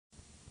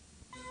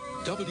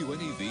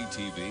WNEV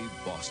TV,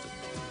 Boston.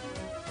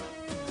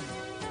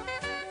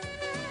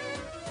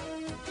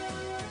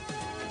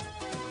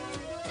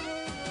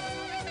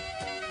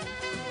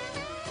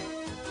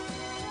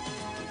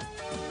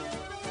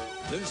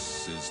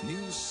 This is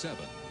News 7,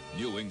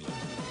 New England.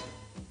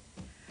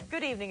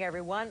 Good evening,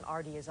 everyone.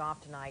 Artie is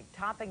off tonight.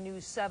 Topping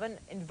News 7,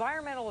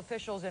 environmental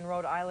officials in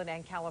Rhode Island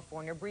and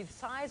California breathe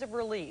sighs of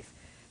relief.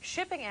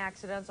 Shipping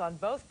accidents on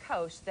both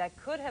coasts that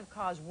could have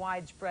caused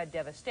widespread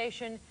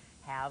devastation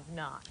have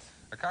not.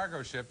 A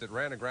cargo ship that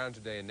ran aground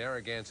today in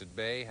Narragansett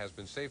Bay has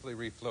been safely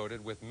refloated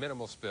with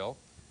minimal spill.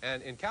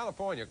 And in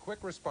California, quick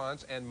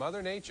response and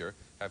Mother Nature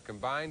have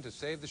combined to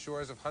save the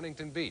shores of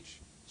Huntington Beach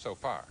so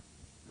far.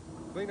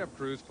 Cleanup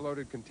crews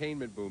floated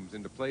containment booms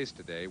into place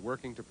today,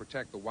 working to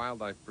protect the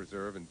wildlife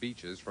preserve and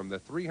beaches from the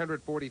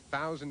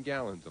 340,000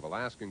 gallons of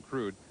Alaskan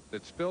crude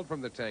that spilled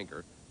from the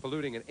tanker,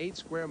 polluting an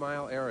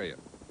 8-square-mile area.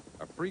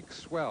 A freak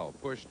swell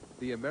pushed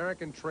the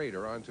American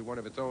Trader onto one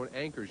of its own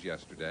anchors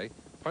yesterday,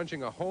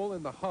 punching a hole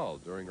in the hull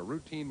during a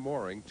routine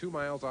mooring 2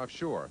 miles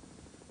offshore.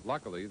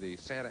 Luckily, the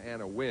Santa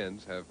Ana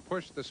winds have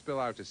pushed the spill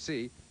out to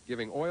sea,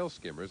 giving oil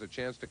skimmers a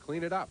chance to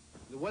clean it up.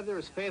 The weather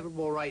is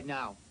favorable right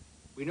now.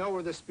 We know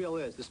where the spill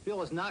is. The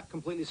spill is not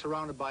completely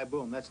surrounded by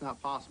boom. That's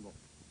not possible.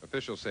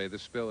 Officials say the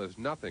spill is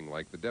nothing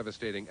like the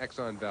devastating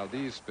Exxon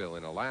Valdez spill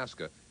in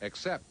Alaska,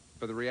 except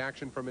for the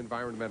reaction from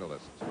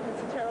environmentalists.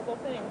 It's a terrible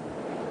thing.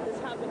 This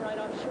happened right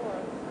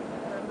offshore,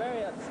 and I'm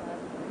very upset.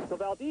 So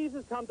Valdez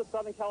has come to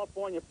Southern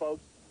California,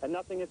 folks, and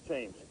nothing has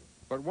changed.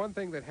 But one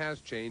thing that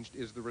has changed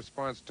is the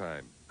response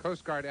time.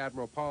 Coast Guard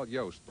Admiral Paul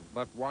Yost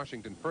left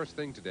Washington first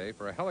thing today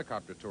for a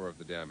helicopter tour of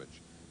the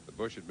damage. The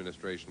Bush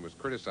administration was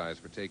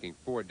criticized for taking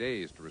 4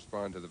 days to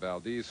respond to the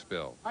Valdez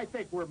spill. I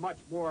think we're much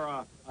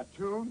more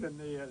attuned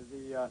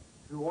to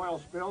oil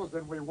spills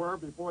than we were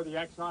before the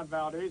Exxon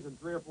Valdez and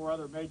 3 or 4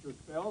 other major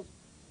spills.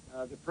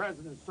 The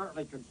president is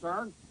certainly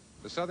concerned.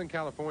 The Southern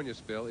California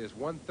spill is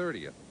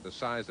 1/30th the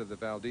size of the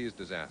Valdez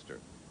disaster.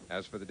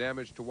 As for the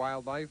damage to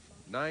wildlife,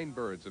 9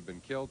 birds have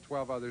been killed,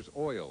 12 others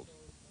oiled.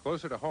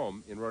 Closer to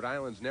home, in Rhode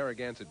Island's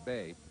Narragansett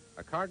Bay,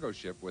 a cargo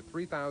ship with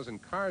 3,000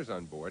 cars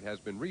on board has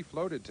been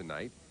refloated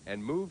tonight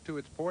and moved to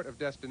its port of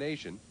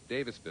destination,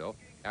 Davisville,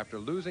 after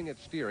losing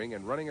its steering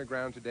and running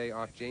aground today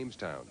off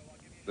Jamestown.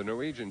 The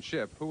Norwegian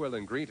ship,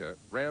 Huel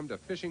rammed a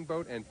fishing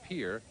boat and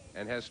pier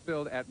and has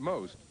spilled at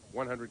most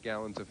 100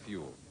 gallons of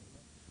fuel.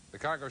 The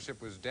cargo ship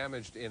was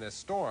damaged in a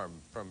storm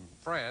from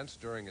France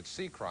during its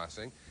sea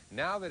crossing.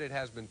 Now that it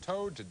has been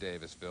towed to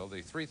Davisville,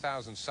 the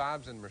 3,000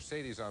 Saabs and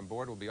Mercedes on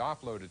board will be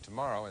offloaded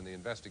tomorrow, and the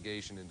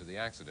investigation into the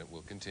accident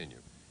will continue.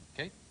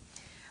 Kate?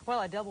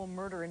 Well, a double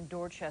murder in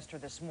Dorchester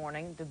this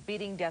morning. The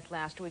beating death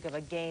last week of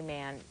a gay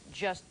man.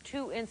 Just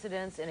 2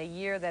 incidents in a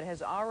year that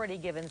has already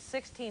given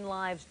 16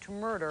 lives to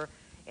murder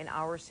in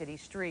our city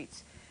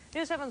streets.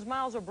 News 7's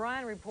Miles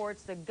O'Brien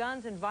reports that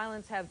guns and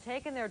violence have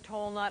taken their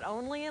toll not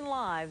only in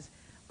lives,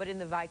 but in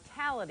the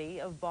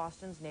vitality of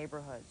Boston's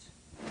neighborhoods.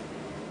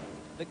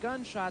 The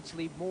gunshots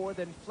leave more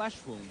than flesh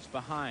wounds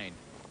behind.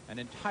 An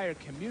entire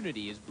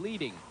community is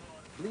bleeding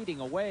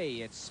away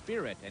its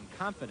spirit and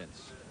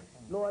confidence.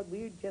 Lord,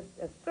 we're just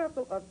a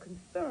circle of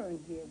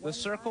concern here. The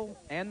circle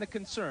and the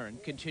concern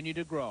continue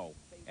to grow.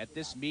 At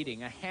this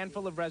meeting, a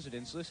handful of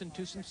residents listened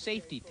to some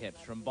safety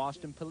tips from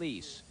Boston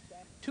police.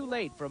 Too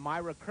late for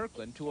Myra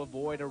Kirkland to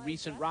avoid a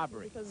recent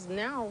robbery. Because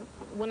now,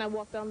 when I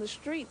walk down the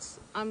streets,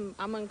 I'm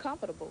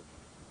uncomfortable.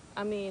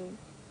 I mean,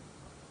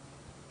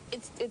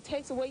 it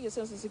takes away your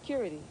sense of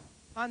security.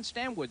 On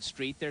Stanwood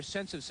Street, their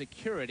sense of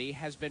security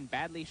has been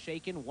badly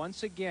shaken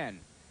once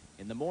again.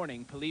 In the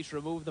morning, police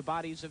removed the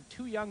bodies of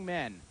 2 young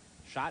men,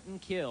 shot and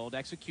killed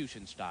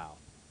execution style.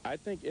 I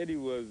think Eddie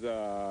was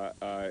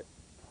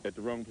at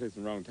the wrong place at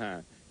the wrong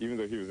time, even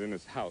though he was in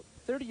his house.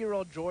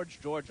 30-year-old George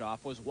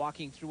Georgioff was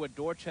walking through a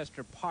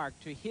Dorchester park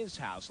to his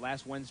house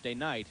last Wednesday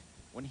night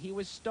when he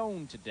was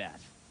stoned to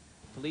death.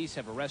 Police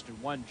have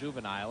arrested 1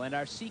 juvenile and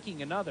are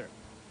seeking another.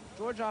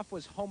 Georgioff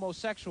was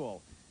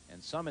homosexual,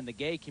 and some in the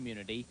gay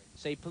community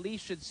say police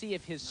should see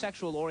if his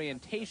sexual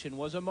orientation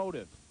was a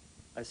motive.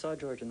 I saw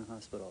George in the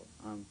hospital.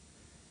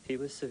 He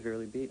was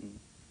severely beaten.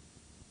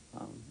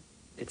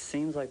 It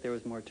seems like there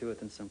was more to it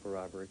than simple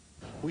robbery.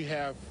 We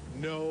have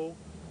no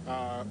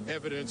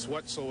evidence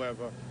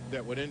whatsoever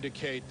that would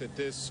indicate that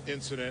this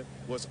incident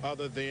was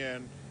other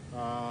than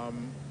a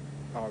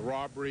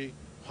robbery,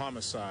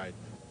 homicide.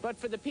 But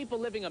for the people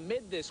living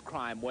amid this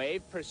crime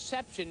wave,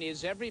 perception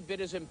is every bit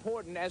as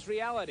important as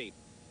reality.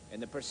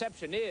 And the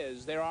perception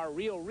is there are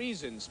real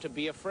reasons to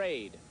be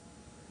afraid.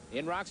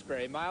 In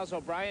Roxbury, Miles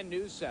O'Brien,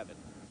 News 7.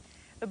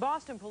 The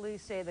Boston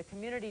police say the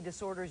Community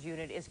Disorders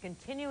Unit is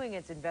continuing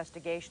its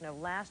investigation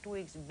of last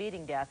week's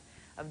beating death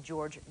of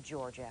George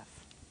Georgioff.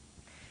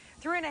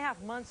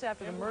 3.5 months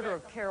after the murder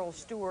of Carol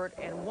Stewart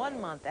and 1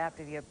 month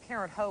after the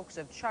apparent hoax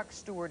of Chuck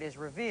Stewart is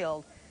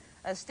revealed,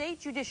 a state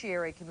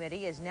judiciary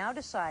committee is now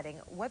deciding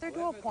whether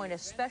to appoint a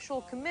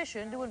special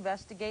commission to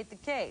investigate the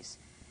case.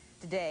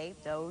 Today,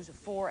 those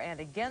for and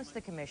against the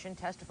commission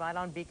testified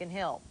on Beacon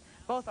Hill.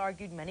 Both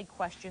argued many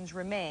questions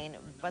remain,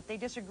 but they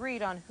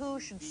disagreed on who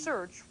should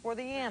search for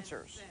the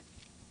answers.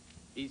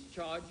 These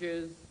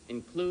charges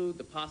include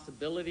the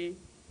possibility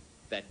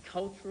that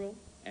cultural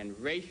and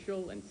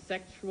racial and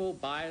sexual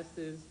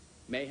biases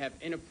may have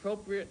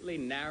inappropriately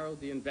narrowed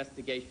the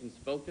investigation's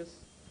focus,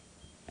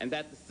 and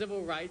that the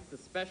civil rights,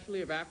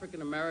 especially of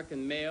African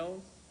American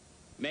males,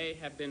 may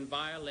have been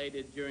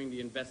violated during the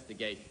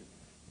investigation.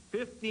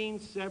 15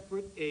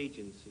 separate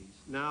agencies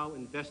now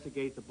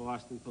investigate the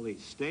Boston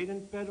police, state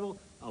and federal,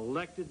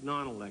 elected,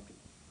 non-elected.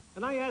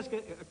 And I ask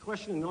a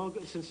question in all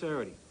good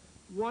sincerity.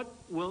 What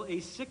will a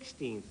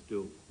 16th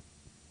do?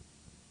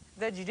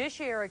 The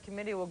Judiciary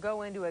Committee will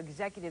go into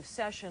executive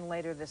session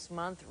later this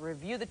month,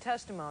 review the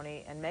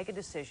testimony, and make a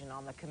decision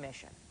on the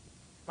commission.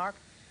 Mark?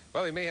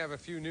 Well, he may have a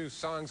few new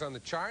songs on the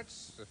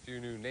charts, a few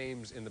new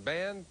names in the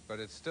band, but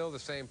it's still the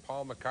same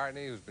Paul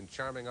McCartney who's been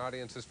charming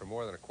audiences for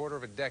more than a quarter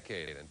of a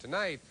decade. And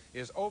tonight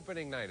is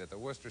opening night at the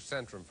Worcester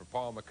Centrum for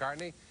Paul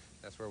McCartney.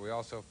 That's where we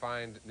also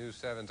find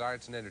News 7's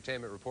arts and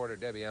entertainment reporter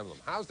Debbie Emblem.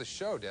 How's the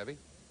show, Debbie?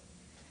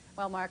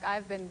 Well, Mark,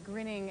 I've been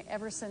grinning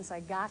ever since I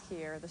got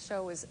here. The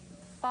show is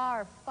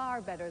far, far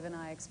better than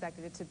I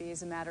expected it to be,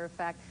 as a matter of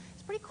fact.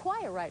 It's pretty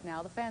quiet right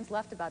now. The fans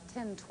left about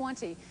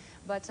 10:20,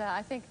 but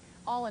I think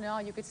all in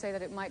all, you could say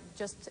that it might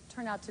just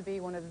turn out to be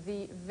one of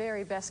the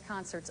very best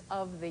concerts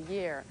of the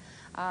year.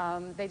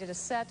 They did a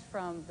set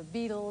from the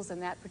Beatles,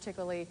 and that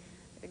particularly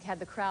had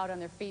the crowd on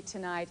their feet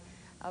tonight.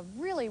 A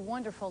really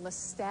wonderful,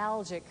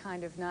 nostalgic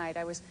kind of night.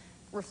 I was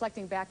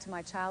reflecting back to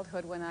my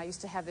childhood when I used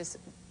to have this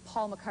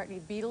Paul McCartney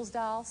Beatles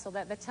doll, so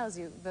that tells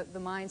you the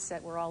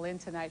mindset we're all in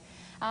tonight.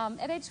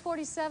 At age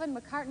 47,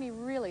 McCartney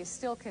really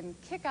still can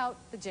kick out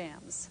the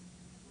jams.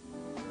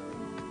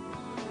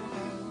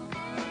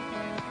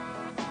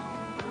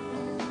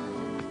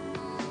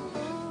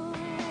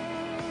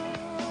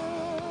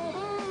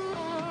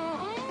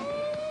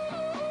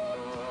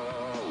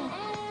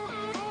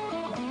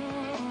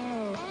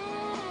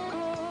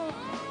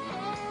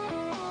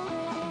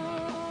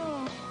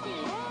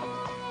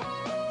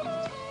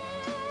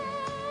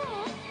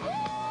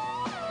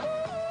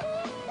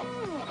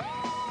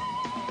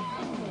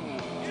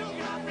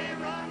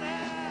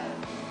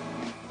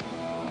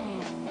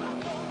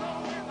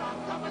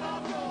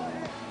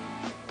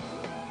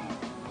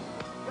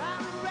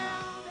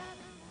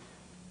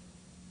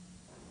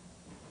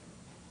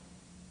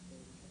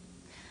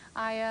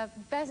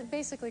 I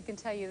basically can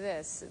tell you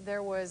this.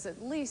 There was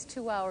at least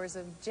 2 hours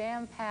of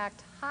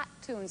jam-packed hot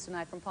tunes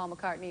tonight from Paul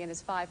McCartney and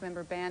his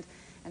 5-member band,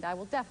 and I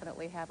will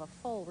definitely have a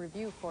full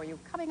review for you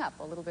coming up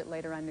a little bit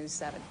later on News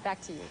 7.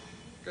 Back to you.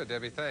 Good,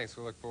 Debbie. Thanks.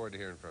 We'll look forward to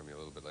hearing from you a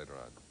little bit later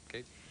on.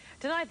 Kate?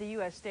 Tonight, the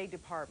U.S. State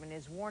Department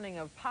is warning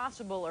of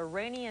possible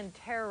Iranian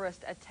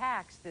terrorist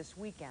attacks this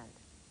weekend.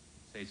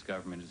 The state's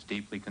government is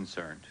deeply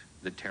concerned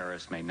that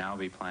terrorists may now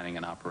be planning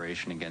an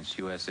operation against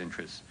U.S.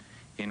 interests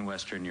in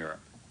Western Europe,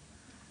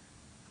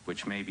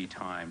 which may be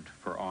timed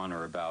for on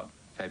or about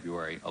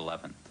February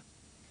 11th.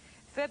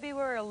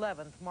 February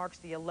 11th marks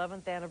the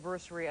 11th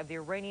anniversary of the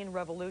Iranian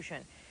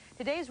Revolution.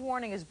 Today's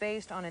warning is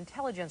based on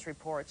intelligence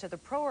reports that the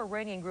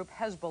pro-Iranian group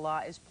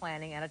Hezbollah is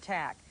planning an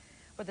attack.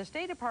 But the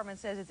State Department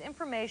says its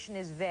information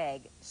is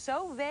vague.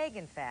 So vague,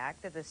 in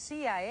fact, that the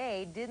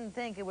CIA didn't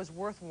think it was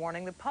worth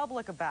warning the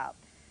public about.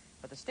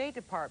 But the State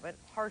Department,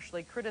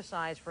 harshly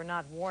criticized for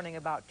not warning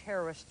about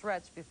terrorist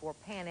threats before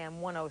Pan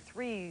Am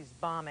 103's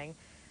bombing,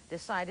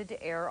 decided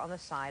to err on the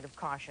side of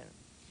caution.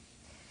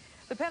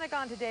 The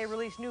Pentagon today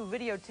released new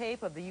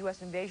videotape of the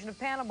U.S. invasion of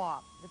Panama.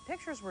 The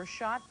pictures were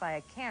shot by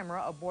a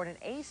camera aboard an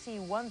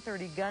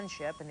AC-130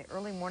 gunship in the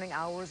early morning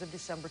hours of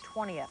December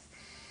 20th.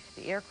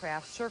 The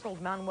aircraft circled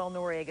Manuel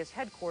Noriega's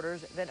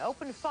headquarters, then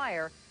opened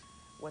fire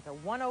with a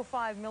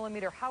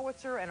 105-millimeter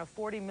howitzer and a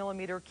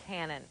 40-millimeter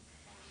cannon.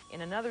 In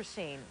another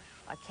scene,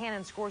 a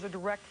cannon scores a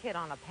direct hit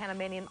on a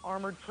Panamanian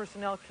armored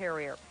personnel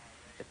carrier.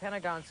 The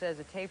Pentagon says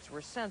the tapes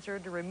were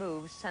censored to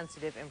remove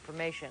sensitive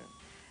information.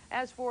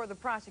 As for the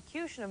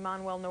prosecution of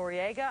Manuel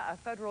Noriega, a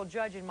federal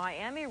judge in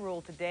Miami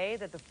ruled today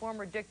that the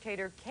former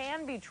dictator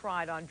can be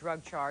tried on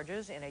drug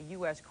charges in a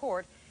U.S.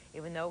 court,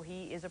 even though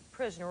he is a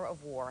prisoner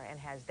of war and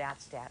has that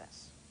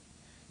status.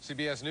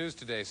 CBS News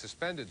today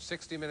suspended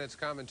 60 Minutes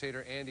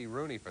commentator Andy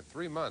Rooney for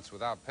 3 months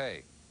without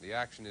pay. The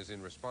action is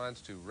in response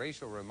to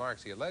racial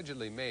remarks he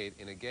allegedly made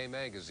in a gay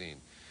magazine.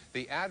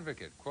 The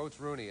Advocate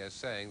quotes Rooney as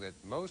saying that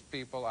most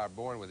people are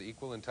born with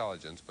equal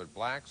intelligence, but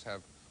blacks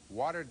have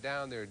watered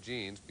down their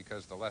genes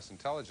because the less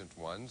intelligent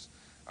ones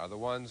are the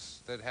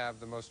ones that have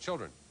the most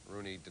children.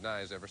 Rooney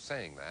denies ever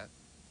saying that.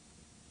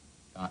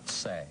 Not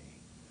say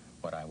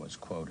what I was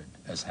quoted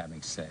as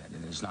having said.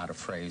 It is not a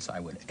phrase I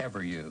would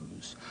ever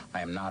use.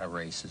 I am not a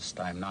racist.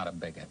 I am not a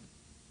bigot.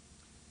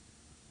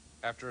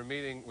 After a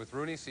meeting with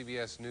Rooney,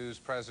 CBS News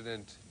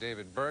President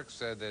David Burke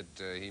said that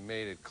he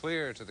made it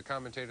clear to the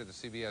commentator that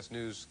CBS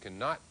News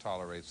cannot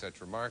tolerate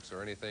such remarks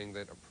or anything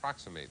that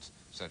approximates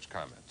such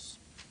comments.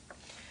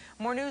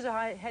 More news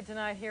ahead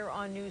tonight here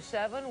on News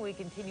 7. We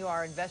continue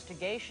our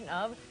investigation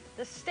of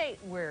the state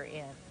we're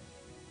in.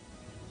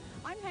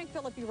 I'm Hank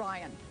Philippi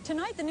Ryan.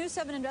 Tonight, the News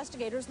 7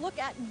 investigators look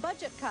at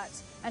budget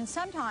cuts. And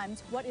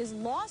sometimes what is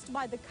lost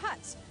by the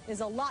cuts is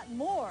a lot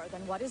more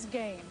than what is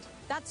gained.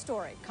 That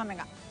story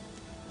coming up.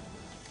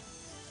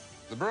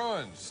 The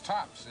Bruins,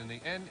 tops in the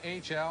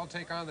NHL,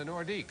 take on the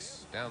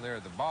Nordiques. Down there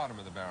at the bottom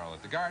of the barrel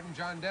at the Garden,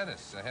 John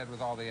Dennis ahead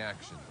with all the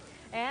action.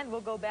 And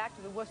we'll go back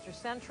to the Worcester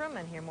Centrum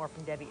and hear more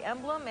from Debbie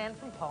Emblem and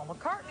from Paul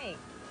McCartney.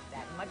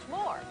 That and much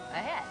more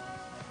ahead.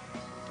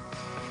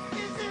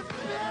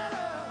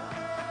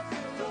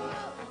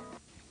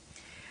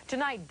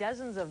 Tonight,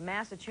 dozens of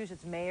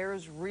Massachusetts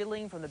mayors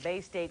reeling from the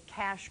Bay State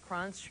cash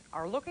crunch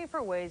are looking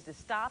for ways to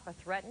stop a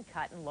threatened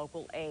cut in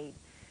local aid.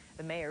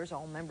 The mayors,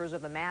 all members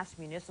of the Mass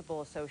Municipal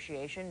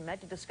Association,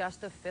 met to discuss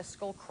the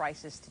fiscal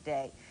crisis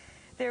today.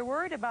 They're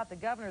worried about the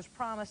governor's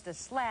promise to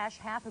slash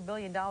 $500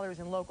 million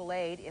in local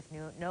aid if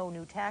no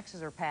new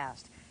taxes are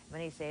passed.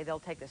 Many say they'll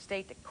take the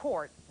state to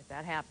court if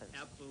that happens.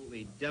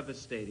 Absolutely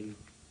devastating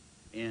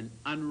and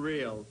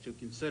unreal to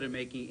consider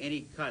making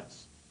any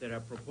cuts that are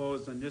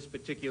proposed on this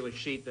particular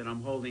sheet that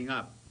I'm holding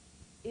up.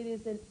 It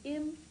is an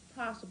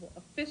impossible,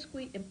 a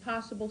fiscally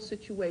impossible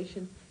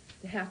situation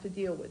to have to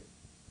deal with.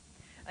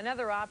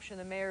 Another option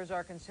the mayors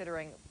are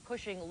considering,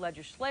 pushing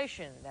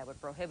legislation that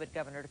would prohibit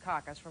Governor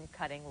Dukakis from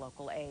cutting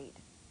local aid.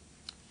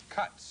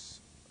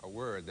 Cuts, a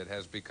word that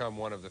has become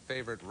one of the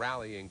favorite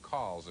rallying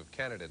calls of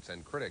candidates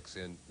and critics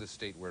in the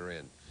state we're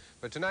in.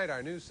 But tonight,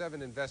 our News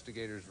 7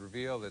 investigators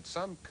reveal that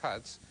some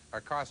cuts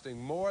are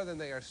costing more than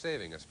they are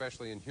saving,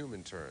 especially in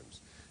human terms.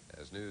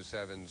 As News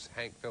 7's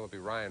Hank Philippi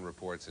Ryan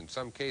reports, in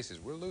some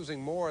cases, we're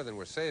losing more than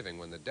we're saving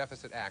when the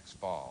deficit axe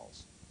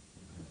falls.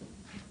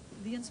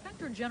 The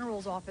Inspector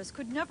General's office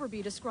could never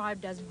be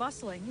described as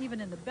bustling,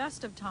 even in the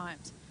best of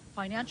times.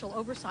 Financial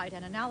oversight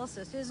and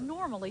analysis is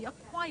normally a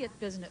quiet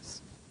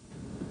business.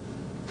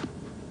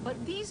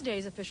 But these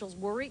days, officials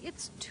worry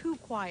it's too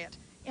quiet.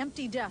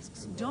 Empty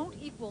desks don't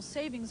equal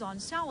savings on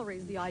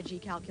salaries, the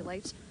IG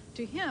calculates.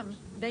 To him,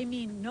 they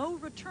mean no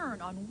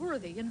return on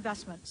worthy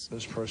investments.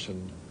 This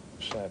person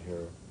sat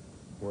here,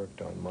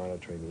 worked on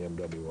monitoring the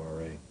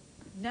MWRA.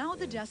 Now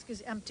the desk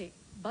is empty.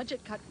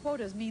 Budget cut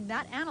quotas mean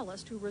that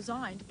analyst who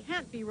resigned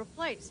can't be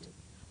replaced.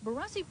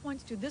 Barassi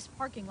points to this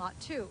parking lot,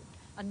 too.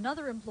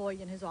 Another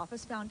employee in his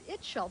office found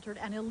it sheltered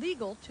an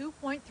illegal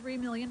 $2.3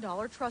 million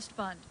trust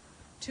fund.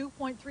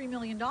 $2.3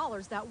 million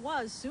that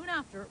was, soon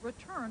after,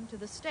 returned to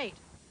the state.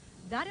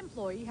 That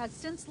employee has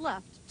since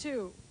left,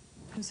 too.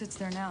 Who sits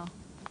there now?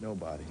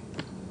 Nobody.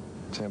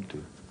 It's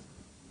empty.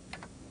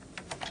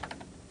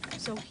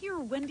 So here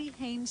Wendy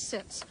Haynes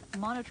sits,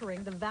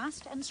 monitoring the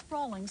vast and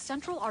sprawling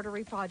Central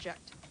Artery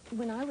project.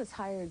 When I was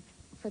hired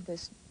for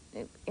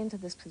into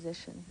this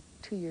position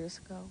 2 years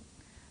ago,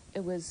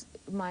 it was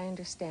my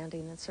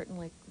understanding and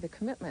certainly the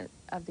commitment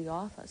of the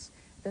office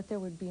that there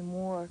would be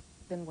more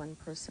than one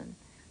person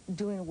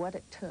doing what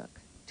it took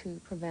to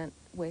prevent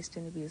waste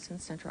and abuse in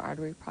Central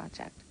Artery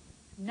project.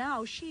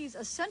 Now she's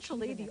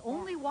essentially the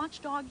only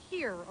watchdog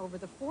here over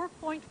the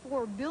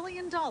 $4.4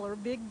 billion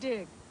big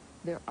dig.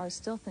 There are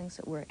still things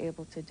that we're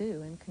able to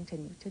do and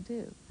continue to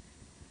do.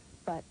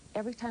 But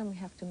every time we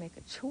have to make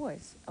a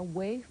choice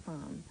away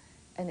from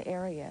an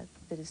area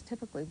that is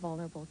typically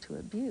vulnerable to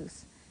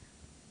abuse,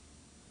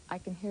 I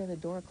can hear the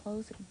door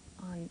closing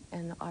on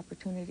an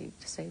opportunity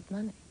to save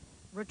money.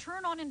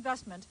 Return on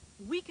investment,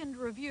 weakened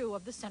review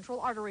of the Central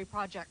Artery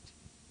project.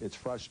 It's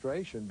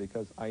frustration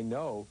because I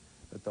know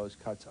that those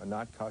cuts are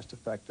not cost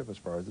effective as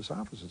far as this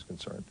office is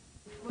concerned.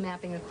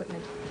 Mapping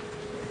equipment.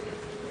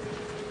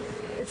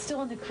 It's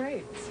still in the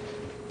crates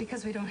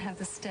because we don't have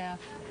the staff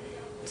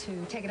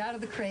to take it out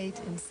of the crate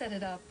and set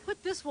it up.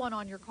 Put this one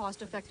on your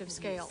cost-effective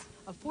scale.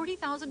 A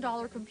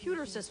 $40,000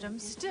 computer system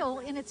still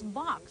in its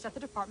box at the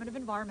Department of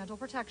Environmental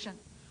Protection.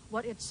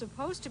 What it's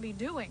supposed to be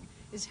doing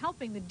is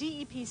helping the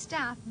DEP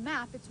staff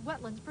map its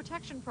wetlands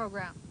protection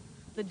program.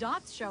 The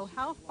dots show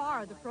how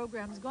far the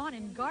program's gone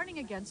in guarding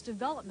against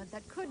development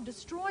that could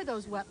destroy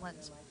those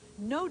wetlands.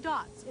 No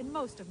dots in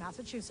most of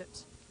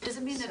Massachusetts. Does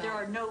it mean that there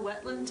are no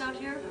wetlands out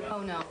here?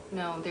 Oh, no,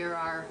 no. There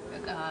are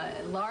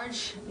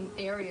large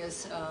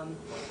areas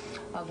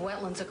of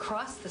wetlands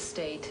across the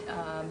state.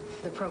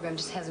 The program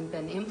just hasn't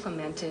been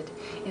implemented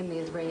in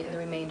the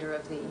remainder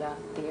of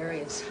the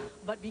areas.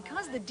 But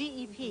because the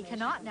DEP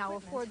cannot now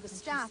afford the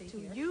staff to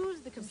use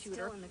the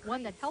computer,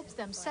 one that helps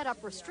them set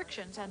up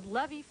restrictions and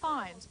levy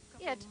fines,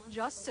 it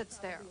just sits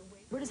there.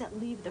 Where does that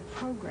leave the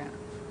program?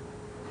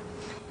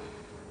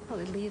 Well,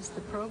 it leaves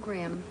the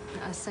program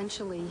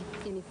essentially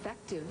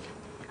ineffective,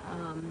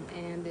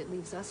 and it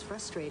leaves us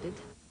frustrated.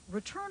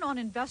 Return on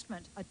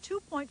investment, a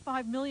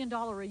 $2.5 million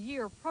a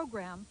year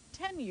program,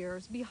 10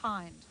 years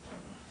behind.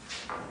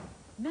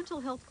 Mental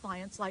health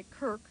clients like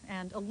Kirk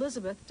and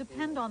Elizabeth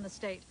depend on the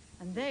state,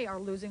 and they are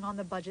losing on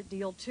the budget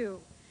deal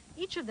too.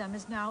 Each of them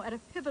is now at a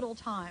pivotal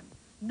time,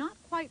 not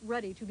quite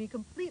ready to be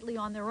completely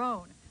on their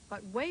own,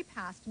 but way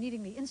past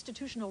needing the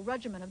institutional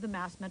regimen of the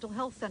Mass Mental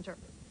Health Center.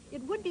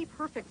 It would be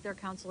perfect, their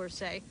counselors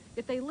say,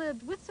 if they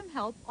lived with some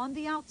help on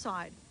the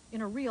outside,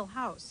 in a real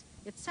house.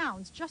 It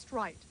sounds just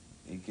right.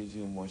 It gives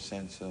you a more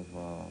sense of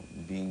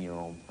being your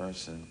own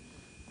person,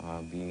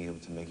 being able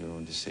to make your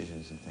own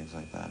decisions and things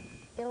like that.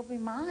 It'll be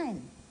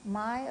mine,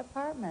 my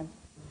apartment.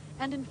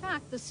 And in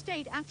fact, the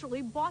state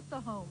actually bought the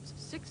homes,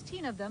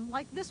 16 of them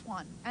like this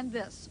one and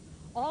this.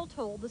 All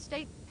told, the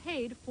state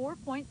paid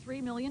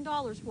 $4.3 million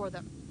for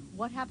them.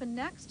 What happened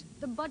next?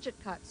 The budget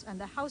cuts, and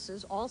the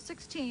houses, all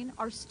 16,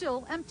 are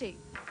still empty.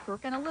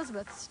 Kirk and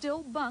Elizabeth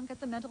still bunk at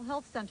the mental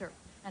health center,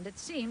 and it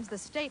seems the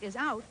state is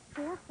out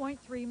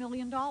 $4.3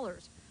 million.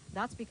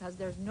 That's because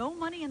there's no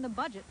money in the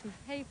budget to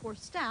pay for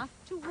staff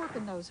to work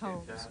in those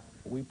homes.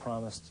 We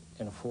promised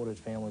and afforded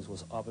families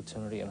was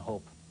opportunity and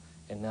hope,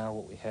 and now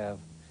what we have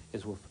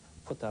is we've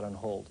put that on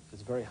hold.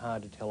 It's very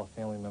hard to tell a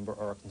family member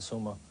or a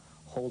consumer,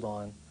 hold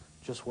on,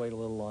 just wait a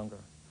little longer,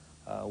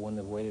 when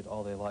they've waited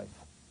all their life.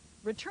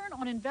 Return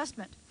on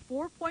investment,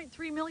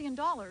 $4.3 million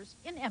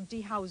in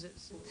empty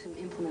houses. To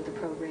implement the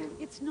program.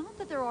 It's not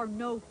that there are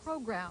no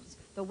programs.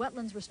 The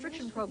Wetlands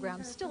Restriction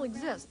Program still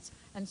exists,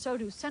 and so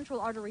do central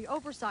artery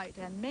oversight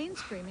and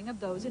mainstreaming of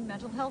those in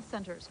mental health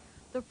centers.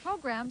 The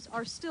programs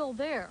are still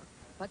there,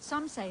 but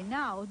some say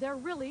now they're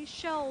really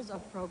shells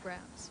of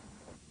programs.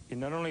 You're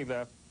not only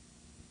left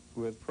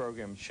with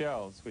program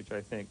shells, which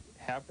I think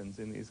happens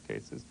in these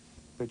cases,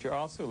 but you're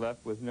also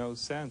left with no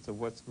sense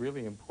of what's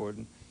really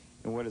important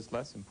and what is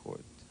less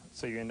important.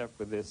 So you end up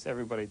with this,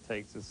 everybody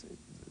takes this,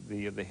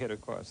 the hit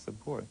across the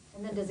board.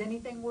 And then does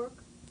anything work?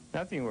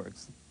 Nothing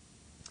works.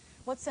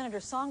 What Senator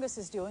Tsongas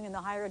is doing, in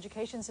the higher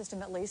education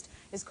system at least,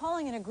 is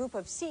calling in a group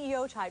of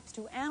CEO types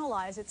to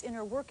analyze its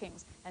inner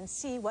workings and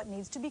see what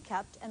needs to be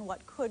kept and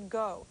what could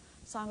go.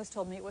 Tsongas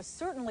told me it was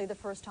certainly the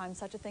first time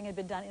such a thing had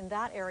been done in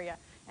that area,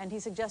 and he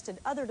suggested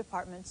other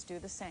departments do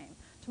the same.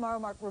 Tomorrow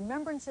mark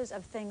remembrances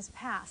of things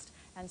past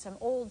and some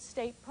old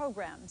state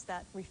programs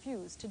that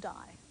refuse to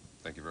die.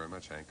 Thank you very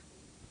much, Hank.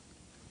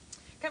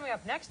 Coming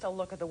up next, a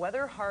look at the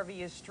weather.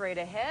 Harvey is straight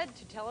ahead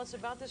to tell us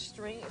about the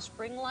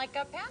spring-like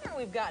pattern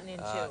we've gotten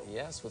into.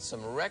 Yes, with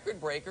some record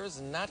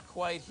breakers, not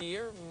quite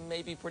here,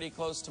 maybe pretty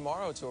close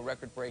tomorrow to a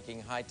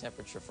record-breaking high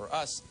temperature for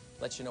us.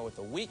 Let you know what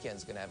the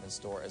weekend's going to have in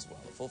store as well.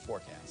 The full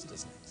forecast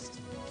is next.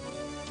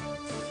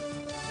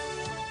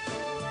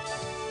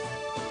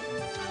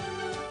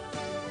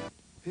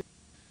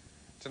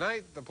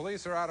 Tonight, the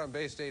police are out on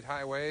Bay State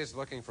highways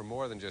looking for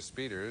more than just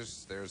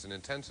speeders. There's an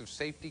intensive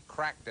safety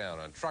crackdown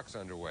on trucks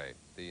underway.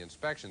 The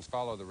inspections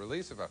follow the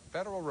release of a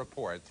federal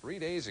report 3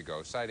 days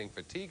ago citing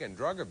fatigue and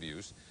drug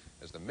abuse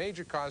as the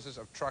major causes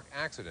of truck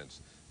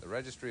accidents. The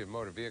Registry of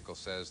Motor Vehicles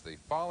says the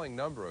falling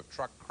number of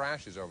truck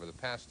crashes over the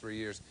past 3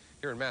 years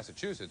here in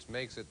Massachusetts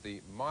makes it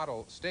the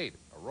model state,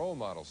 a role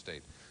model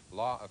state.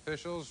 Law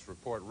officials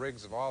report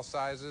rigs of all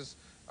sizes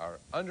are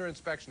under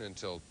inspection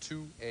until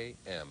 2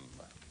 a.m.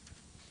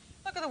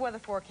 Look at the weather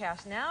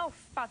forecast now.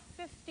 About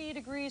 50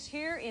 degrees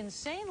here in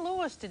St.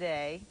 Louis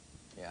today.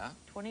 Yeah?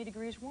 20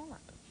 degrees warmer.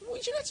 Well,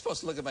 you're not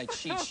supposed to look at my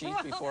cheat sheet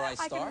before I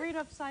start. I can read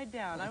upside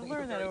down. I've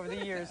learned that over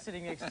the years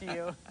sitting next to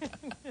you.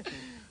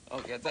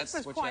 Okay, that's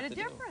what you quite have a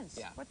to difference.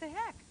 do. Yeah. What the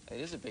heck?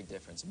 It is a big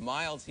difference.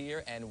 Mild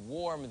here and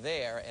warm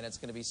there, and it's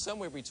going to be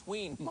somewhere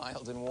between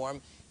mild and warm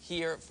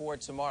here for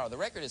tomorrow. The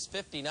record is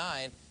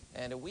 59,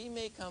 and we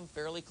may come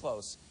fairly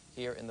close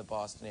here in the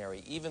Boston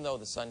area, even though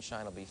the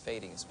sunshine will be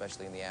fading,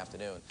 especially in the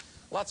afternoon.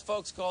 Lots of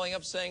folks calling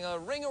up saying,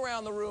 ring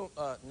around the room,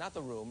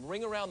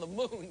 ring around the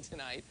moon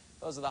tonight.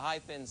 Those are the high,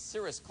 thin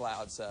cirrus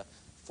clouds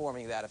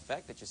forming that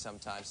effect that you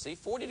sometimes see.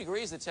 40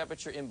 degrees the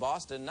temperature in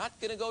Boston. Not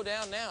going to go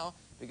down now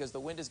because the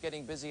wind is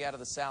getting busy out of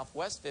the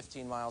southwest,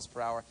 15 miles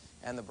per hour,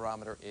 and the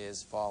barometer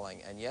is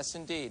falling. And yes,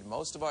 indeed,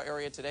 most of our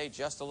area today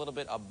just a little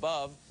bit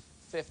above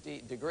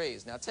 50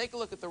 degrees. Now, take a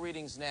look at the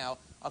readings now.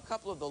 A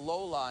couple of the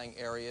low-lying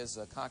areas,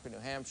 Concord, New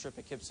Hampshire,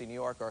 Poughkeepsie, New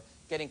York, are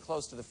getting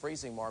close to the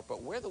freezing mark.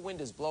 But where the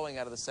wind is blowing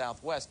out of the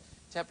southwest,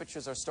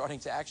 temperatures are starting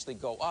to actually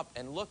go up.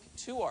 And look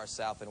to our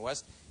south and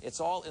west.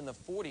 It's all in the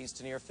 40s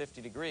to near 50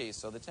 degrees.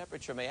 So the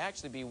temperature may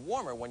actually be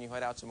warmer when you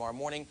head out tomorrow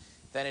morning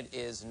than it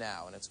is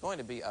now. And it's going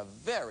to be a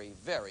very,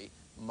 very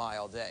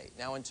mild day.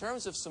 Now, in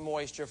terms of some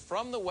moisture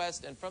from the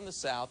west and from the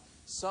south,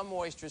 some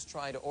moisture is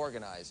trying to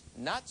organize.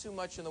 Not too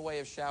much in the way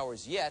of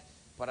showers yet,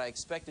 but I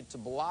expect it to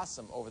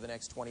blossom over the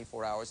next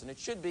 24 hours. And it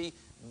should be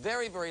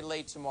very, very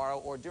late tomorrow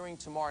or during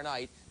tomorrow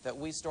night that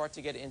we start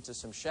to get into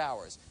some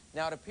showers.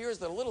 Now, it appears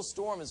that a little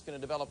storm is going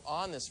to develop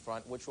on this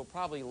front, which will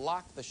probably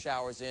lock the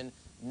showers in,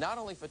 not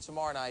only for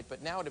tomorrow night,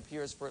 but now it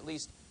appears for at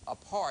least a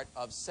part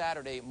of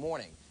Saturday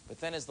morning. But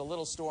then as the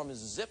little storm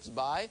zips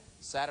by,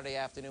 Saturday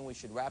afternoon we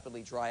should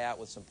rapidly dry out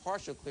with some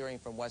partial clearing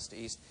from west to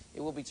east.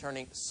 It will be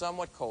turning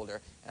somewhat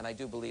colder, and I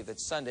do believe that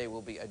Sunday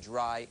will be a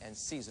dry and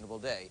seasonable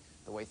day,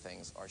 the way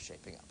things are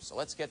shaping up. So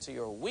let's get to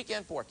your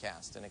weekend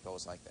forecast, and it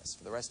goes like this.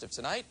 For the rest of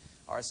tonight,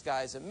 our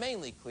skies are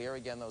mainly clear.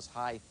 Again, those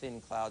high,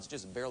 thin clouds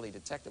just barely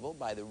detectable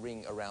by the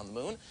ring around the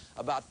moon.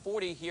 About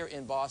 40 here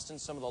in Boston,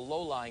 some of the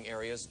low-lying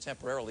areas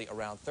temporarily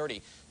around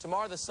 30.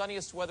 Tomorrow, the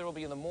sunniest weather will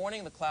be in the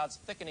morning, the clouds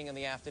thickening in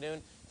the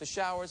afternoon. The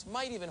showers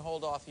might even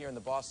hold off here in the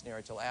Boston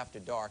area until after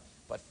dark,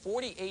 but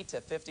 48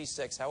 to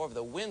 56. However,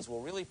 the winds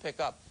will really pick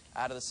up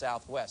out of the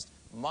southwest.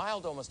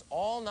 Mild almost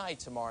all night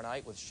tomorrow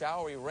night with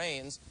showery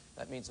rains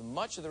That means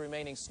much of the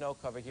remaining snow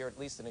cover here, at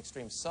least in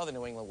extreme southern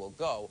New England, will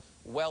go.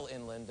 Well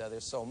inland,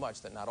 there's so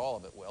much that not all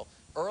of it will.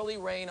 Early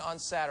rain on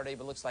Saturday,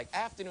 but looks like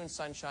afternoon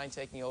sunshine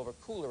taking over,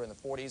 cooler in the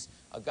 40s,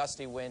 a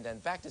gusty wind,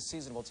 and back to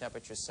seasonable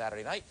temperatures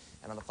Saturday night.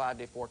 And on the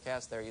 5-day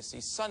forecast, there you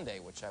see Sunday,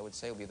 which I would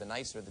say will be the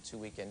nicer of the 2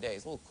 weekend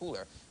days. A little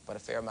cooler, but a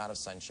fair amount of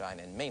sunshine,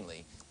 and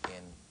mainly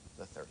in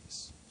the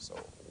 30s. So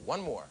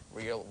one more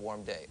real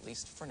warm day, at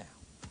least for now.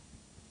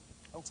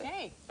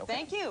 Okay.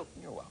 Thank you.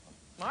 You're welcome.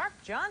 Mark,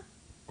 John?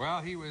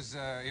 Well, he was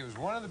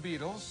one of the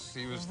Beatles.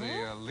 He was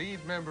the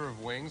lead member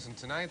of Wings, and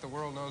tonight the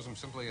world knows him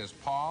simply as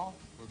Paul.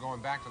 We're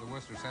going back to the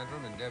Worcester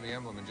Centrum and Debbie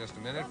Emblem in just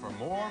a minute for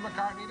more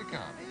McCartney to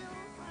come.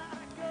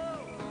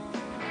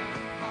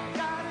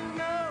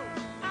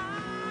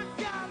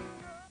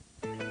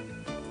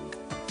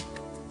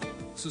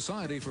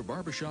 Society for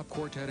Barbershop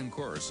Quartet and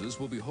Choruses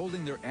will be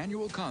holding their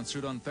annual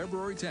concert on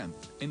February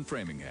 10th in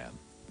Framingham.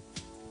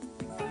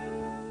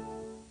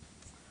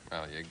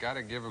 Well, you got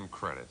to give him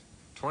credit.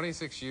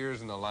 26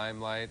 years in the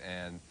limelight,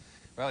 and,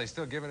 well, he's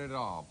still giving it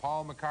all.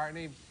 Paul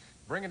McCartney,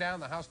 bringing down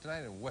the house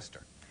tonight in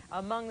Worcester.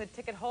 Among the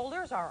ticket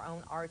holders, our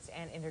own arts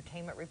and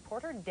entertainment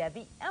reporter,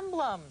 Debbie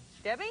Emblem.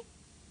 Debbie?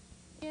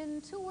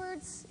 In two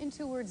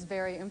words,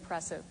 very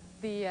impressive.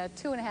 The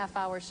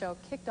 2.5-hour show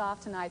kicked off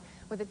tonight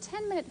with a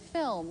 10-minute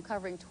film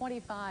covering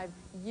 25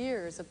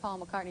 years of Paul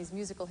McCartney's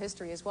musical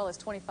history, as well as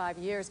 25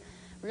 years,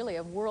 really,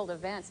 of world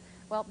events.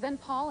 Well, then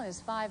Paul and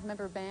his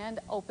 5-member band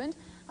opened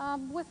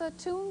with a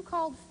tune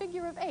called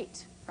Figure of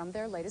 8 from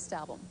their latest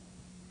album.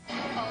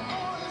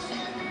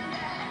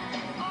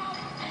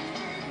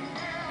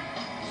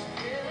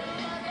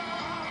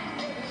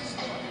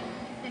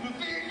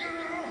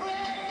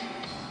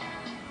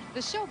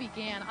 The show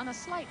began on a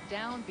slight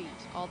downbeat.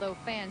 Although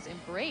fans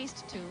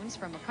embraced tunes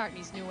from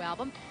McCartney's new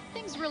album,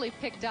 things really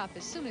picked up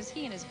as soon as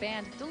he and his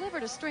band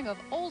delivered a string of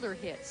older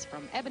hits,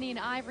 from Ebony and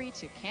Ivory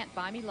to Can't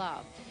Buy Me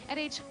Love. At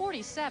age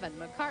 47,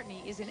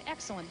 McCartney is in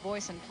excellent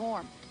voice and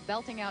form,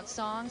 belting out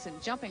songs and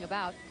jumping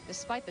about.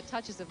 Despite the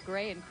touches of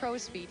gray and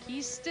crow's feet,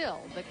 he's still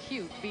the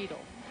cute Beatle.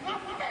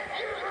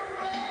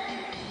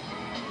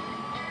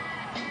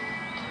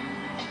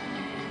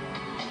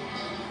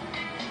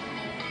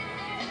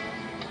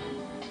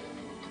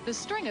 The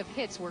string of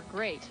hits were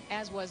great,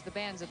 as was the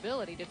band's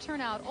ability to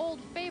turn out old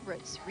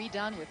favorites,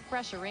 redone with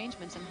fresh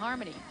arrangements and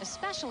harmony.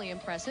 Especially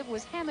impressive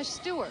was Hamish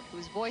Stewart,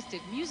 whose voice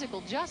did musical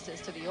justice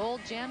to the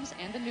old gems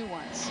and the new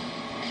ones.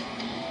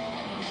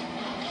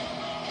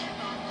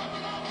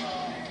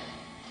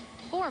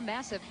 4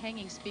 massive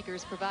hanging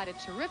speakers provided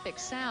terrific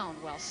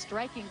sound, while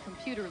striking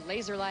computer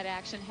laser light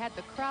action had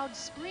the crowd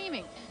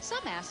screaming.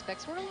 Some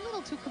aspects were a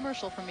little too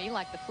commercial for me,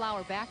 like the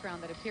flower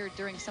background that appeared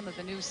during some of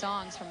the new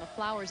songs from the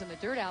Flowers in the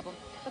Dirt album,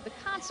 but the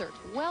concert,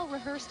 well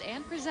rehearsed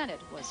and presented,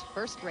 was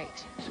first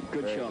rate.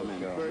 Good show,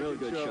 man. Really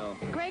good show.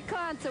 Great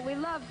concert. We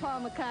love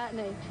Paul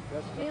McCartney.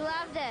 We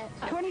loved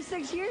it.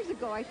 26 years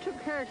ago, I took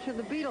her to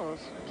the Beatles.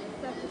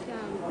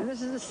 And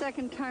this is the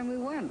second time we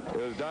went. It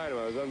was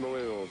dynamite. It was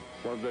unbelievable.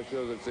 One of the best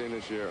shows I've seen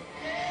this year.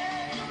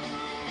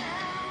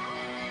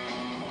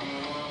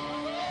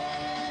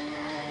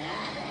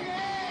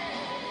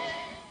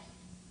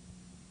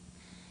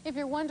 If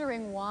you're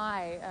wondering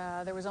why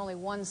there was only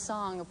one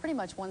song, or pretty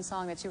much one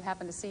song that you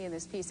happen to see in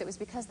this piece, it was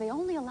because they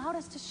only allowed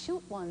us to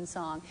shoot one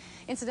song.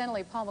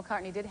 Incidentally, Paul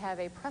McCartney did have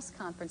a press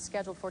conference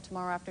scheduled for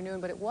tomorrow afternoon,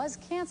 but it was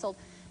canceled,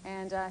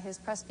 and his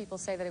press people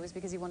say that it was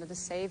because he wanted to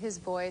save his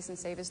voice and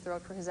save his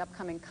throat for his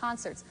upcoming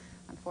concerts,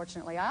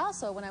 unfortunately. I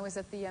also, when I was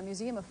at the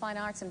Museum of Fine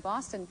Arts in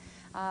Boston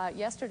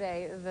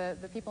yesterday,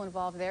 the people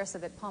involved there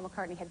said that Paul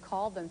McCartney had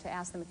called them to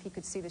ask them if he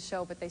could see the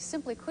show, but they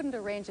simply couldn't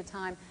arrange a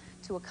time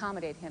to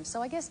accommodate him.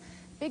 So I guess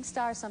big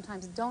stars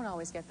sometimes don't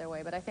always get their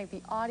way, but I think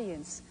the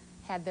audience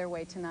had their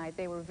way tonight.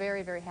 They were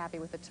very, very happy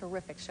with a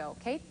terrific show.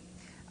 Kate?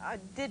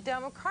 Did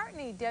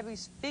McCartney, Debbie,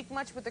 speak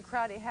much with the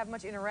crowd, have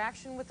much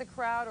interaction with the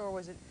crowd, or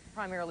was it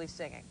primarily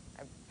singing?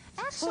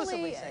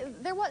 Actually,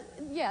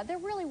 there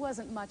really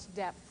wasn't much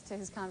depth to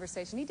his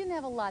conversation. He didn't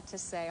have a lot to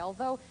say,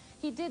 although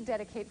he did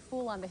dedicate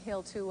Fool on the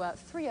Hill to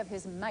 3 of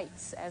his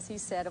mates, as he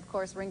said, of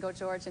course, Ringo,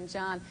 George, and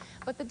John.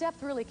 But the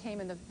depth really came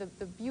in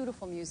the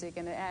beautiful music,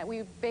 and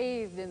we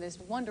bathed in this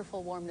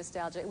wonderful, warm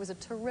nostalgia. It was a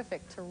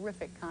terrific,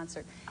 terrific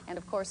concert. And,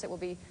 of course, it will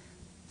be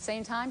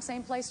same time,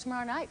 same place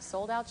tomorrow night,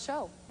 sold-out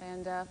show.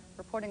 And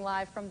reporting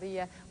live from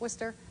the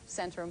Worcester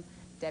Centrum,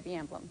 Debbie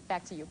Emblem.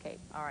 Back to you, Kate.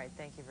 All right,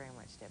 thank you very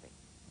much, Debbie.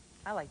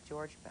 I like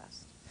George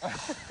best.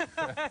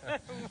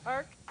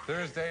 Mark?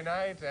 Thursday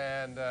night,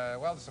 and,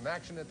 well, there's some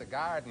action at the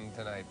Garden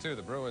tonight, too.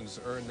 The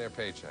Bruins earned their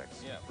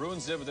paychecks. Yeah,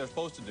 Bruins did what they're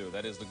supposed to do.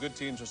 That is, the good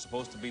teams are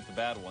supposed to beat the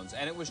bad ones.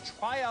 And it was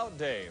tryout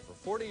day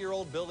for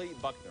 40-year-old Billy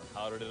Buckner.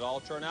 How did it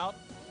all turn out?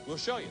 We'll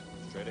show you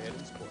straight ahead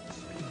in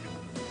sports.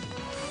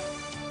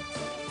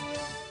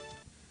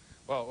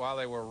 Well, while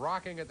they were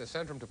rocking at the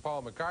Centrum to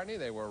Paul McCartney,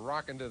 they were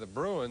rocking to the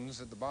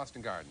Bruins at the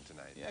Boston Garden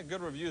tonight. Yeah,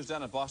 good reviews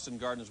down at Boston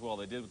Garden as well.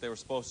 They did what they were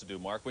supposed to do,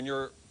 Mark. When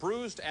you're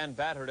bruised and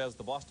battered as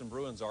the Boston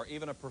Bruins are,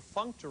 even a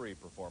perfunctory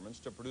performance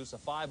to produce a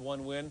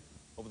 5-1 win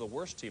over the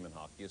worst team in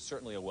hockey is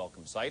certainly a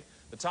welcome sight.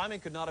 The timing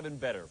could not have been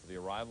better for the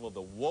arrival of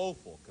the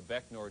woeful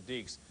Quebec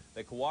Nordiques.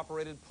 They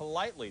cooperated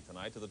politely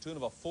tonight to the tune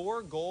of a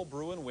 4-goal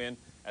Bruin win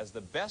as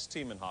the best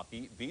team in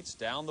hockey beats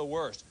down the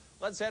worst.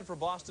 Let's head for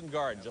Boston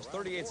Garden. Just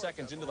 38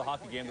 seconds into the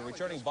hockey game, the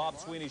returning Bob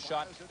Sweeney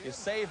shot is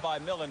saved by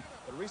Millen,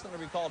 but recently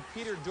recalled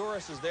Peter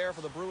Duras is there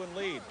for the Bruin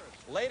lead.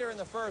 Later in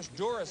the first,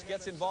 Duras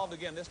gets involved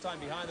again, this time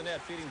behind the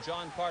net, feeding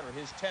John Carter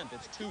his 10th.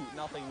 It's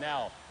 2-0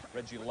 now.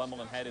 Reggie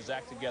Lemelin had his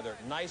act together.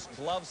 Nice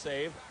glove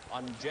save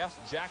on Jeff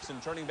Jackson,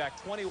 turning back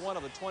 21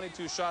 of the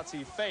 22 shots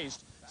he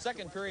faced.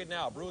 Second period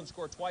now. Bruins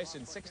score twice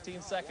in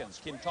 16 seconds.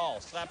 Quintal,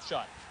 slap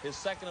shot, his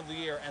second of the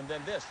year, and then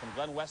this from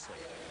Glenn Wesley.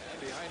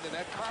 Behind the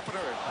net, Carpenter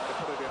tried to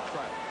put it in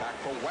front. Back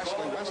for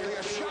Wesley. Wesley,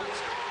 a shot.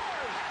 Scores!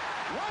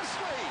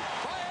 Wesley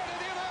fired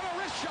it in on a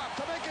wrist shot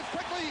to make it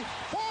quickly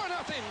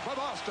 4-0 for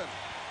Boston.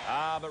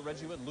 But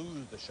Reggie would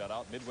lose the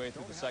shutout midway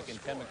through the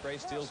second. Ken McRae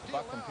steals the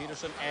puck from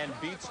Peterson and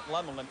beats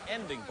Lemelin,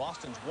 ending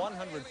Boston's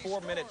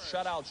 104-minute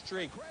shutout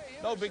streak.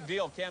 No big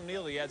deal. Cam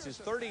Neely adds his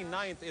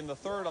 39th in the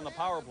third on the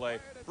power play.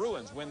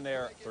 Bruins win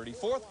their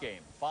 34th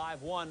game,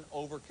 5-1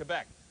 over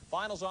Quebec.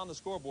 Finals on the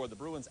scoreboard. The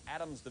Bruins'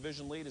 Adams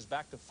division lead is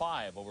back to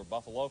 5 over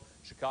Buffalo.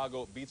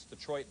 Chicago beats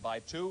Detroit by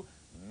 2.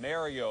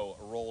 Mario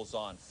rolls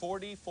on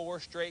 44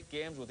 straight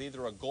games with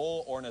either a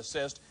goal or an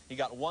assist. He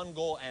got 1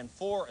 goal and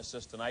 4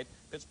 assists tonight.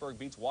 Pittsburgh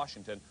beats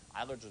Washington.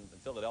 Islanders and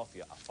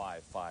Philadelphia a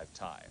 5-5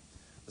 tie.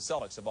 The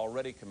Celtics have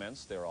already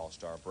commenced their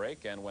All-Star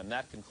break, and when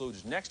that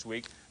concludes next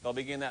week, they'll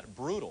begin that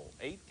brutal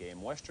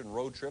 8-game Western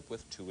road trip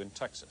with 2 in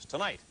Texas.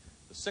 Tonight,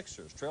 the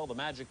Sixers trail the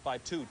Magic by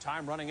 2.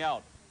 Time running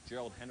out.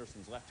 Gerald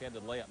Henderson's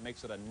left-handed layup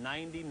makes it a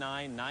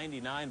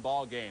 99-99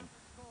 ball game.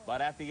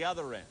 But at the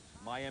other end,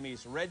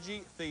 Miami's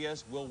Reggie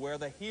Theus will wear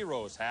the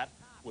hero's hat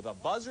with a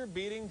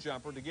buzzer-beating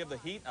jumper to give the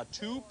Heat a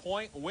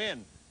 2-point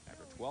win.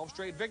 After 12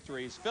 straight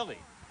victories, Philly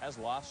has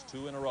lost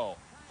 2 in a row.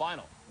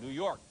 Final, New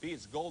York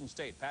beats Golden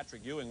State.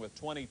 Patrick Ewing with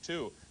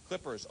 22.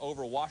 Clippers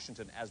over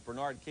Washington as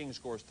Bernard King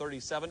scores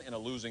 37 in a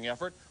losing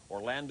effort.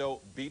 Orlando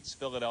beats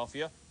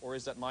Philadelphia, or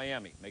is that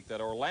Miami? Make that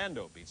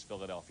Orlando beats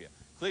Philadelphia.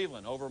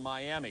 Cleveland over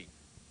Miami.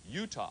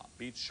 Utah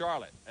beats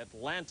Charlotte.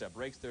 Atlanta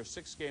breaks their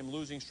 6-game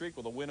losing streak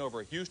with a win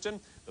over Houston.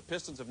 The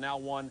Pistons have now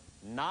won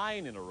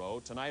 9 in a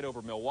row. Tonight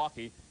over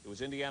Milwaukee, it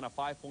was Indiana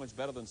 5 points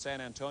better than San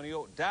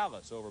Antonio.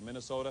 Dallas over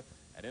Minnesota.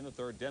 And in the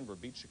third, Denver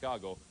beats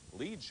Chicago,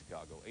 leads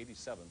Chicago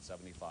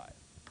 87-75.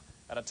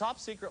 At a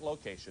top-secret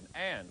location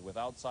and with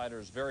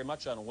outsiders very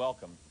much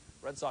unwelcome,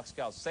 Red Sox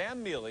scouts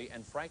Sam Mealy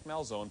and Frank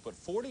Malzone put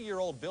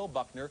 40-year-old Bill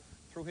Buckner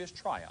through his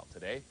tryout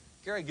today.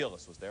 Gary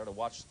Gillis was there to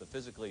watch the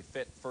physically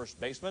fit first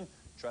baseman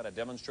try to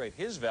demonstrate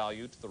his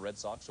value to the Red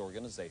Sox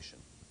organization.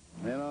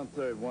 Man on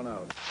third, 1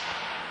 out.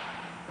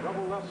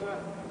 Double left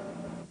set.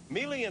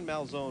 Mealy and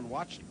Malzone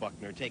watched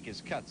Buckner take his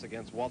cuts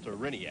against Walter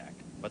Riniak,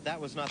 but that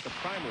was not the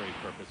primary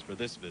purpose for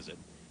this visit.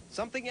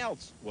 Something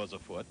else was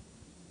afoot,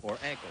 or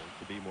ankle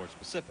to be more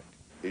specific.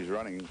 He's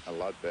running a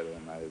lot better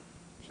than I've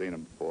seen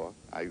him before.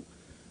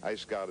 I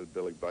scouted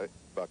Billy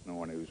Buckner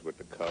when he was with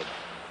the Cubs,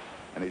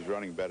 and he's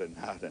running better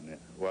now than,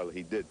 well,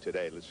 he did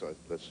today, let's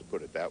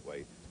put it that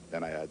way,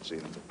 than I had seen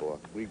him before.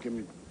 We give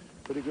him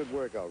pretty good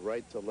workout,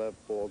 right to left,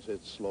 balls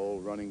hit slow,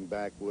 running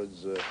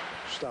backwards,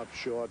 stop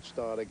short,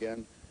 start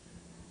again.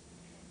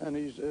 And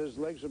his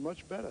legs are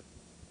much better.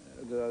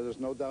 There's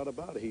no doubt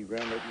about it. He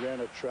ran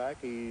a track.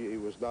 He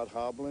was not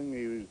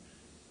hobbling.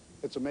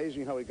 It's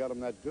amazing how he got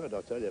him that good,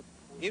 I'll tell you.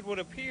 It would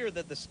appear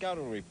that the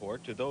scouting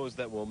report to those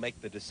that will make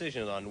the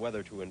decision on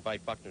whether to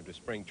invite Buckner to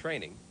spring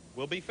training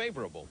will be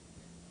favorable.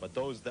 But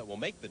those that will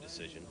make the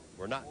decision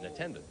were not in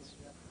attendance.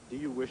 Do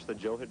you wish that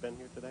Joe had been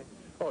here today?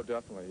 Oh,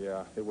 definitely,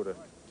 yeah. It would have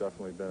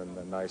definitely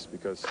been nice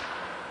because,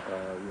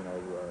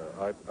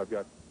 I've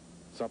got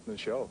something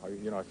to show.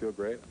 I feel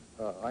great.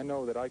 I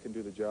know that I can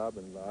do the job,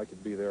 and I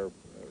could be there,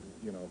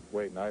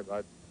 waiting.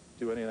 I'd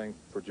do anything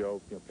for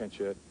Joe, pinch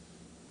hit.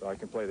 I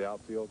can play the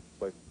outfield,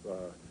 play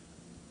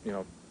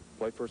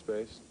first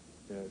base,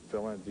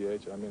 fill in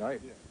DH. I mean,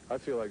 I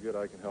feel like good.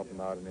 I can help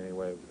him out in any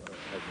way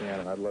I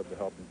can, and I'd love to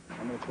help him.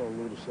 I'm going to call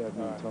Lou to 7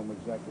 and tell him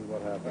exactly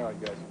what happened. All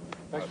right, guys.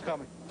 Thanks for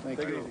coming. Take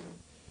it easy.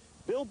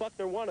 Bill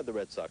Buckner wanted the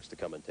Red Sox to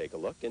come and take a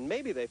look, and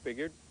maybe they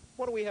figured,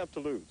 what do we have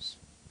to lose?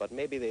 But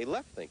maybe they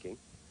left thinking,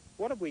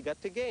 what have we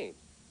got to gain?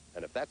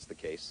 And if that's the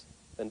case,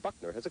 then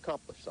Buckner has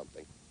accomplished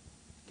something.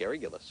 Gary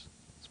Gillis,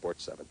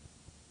 Sports 7.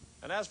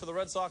 And as for the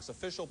Red Sox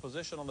official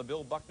position on the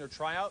Bill Buckner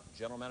tryout,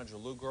 General Manager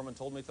Lou Gorman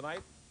told me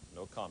tonight,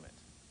 no comment.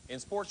 In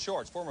sports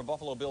shorts, former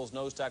Buffalo Bills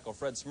nose tackle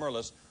Fred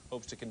Smirlis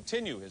hopes to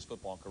continue his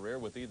football career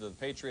with either the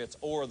Patriots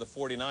or the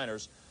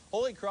 49ers.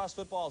 Holy Cross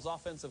football's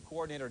offensive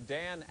coordinator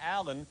Dan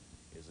Allen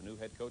is the new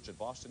head coach at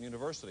Boston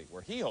University,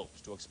 where he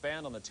hopes to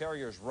expand on the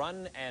Terriers'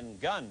 run and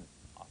gun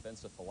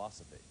offensive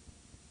philosophy.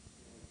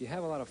 You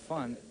have a lot of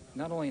fun,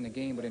 not only in the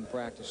game, but in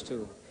practice,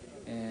 too.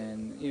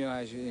 And,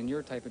 as in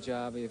your type of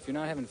job, if you're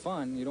not having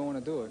fun, you don't want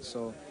to do it.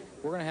 So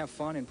we're going to have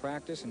fun in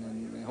practice,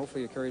 and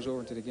hopefully it carries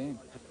over into the game.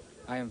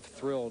 I am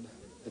thrilled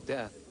to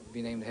death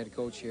being named head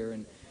coach here,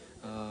 and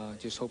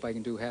just hope I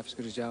can do half as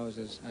good a job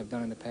as I've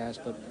done in the past.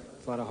 But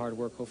a lot of hard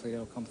work. Hopefully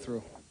that'll come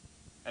through.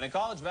 And in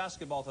college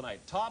basketball tonight,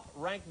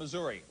 top-ranked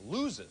Missouri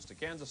loses to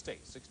Kansas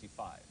State, 65-58.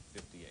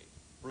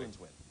 Bruins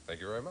win.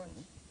 Thank you very much.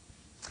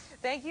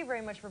 Thank you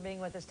very much for being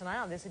with us tonight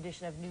on this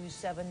edition of News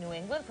 7 New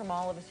England. From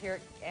all of us here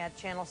at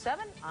Channel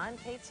 7, I'm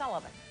Kate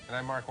Sullivan. And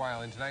I'm Mark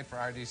Weil. And tonight for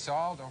R.D.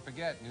 Saul, don't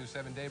forget, News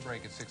 7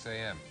 Daybreak at 6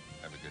 a.m.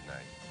 Have a good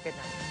night. Good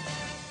night.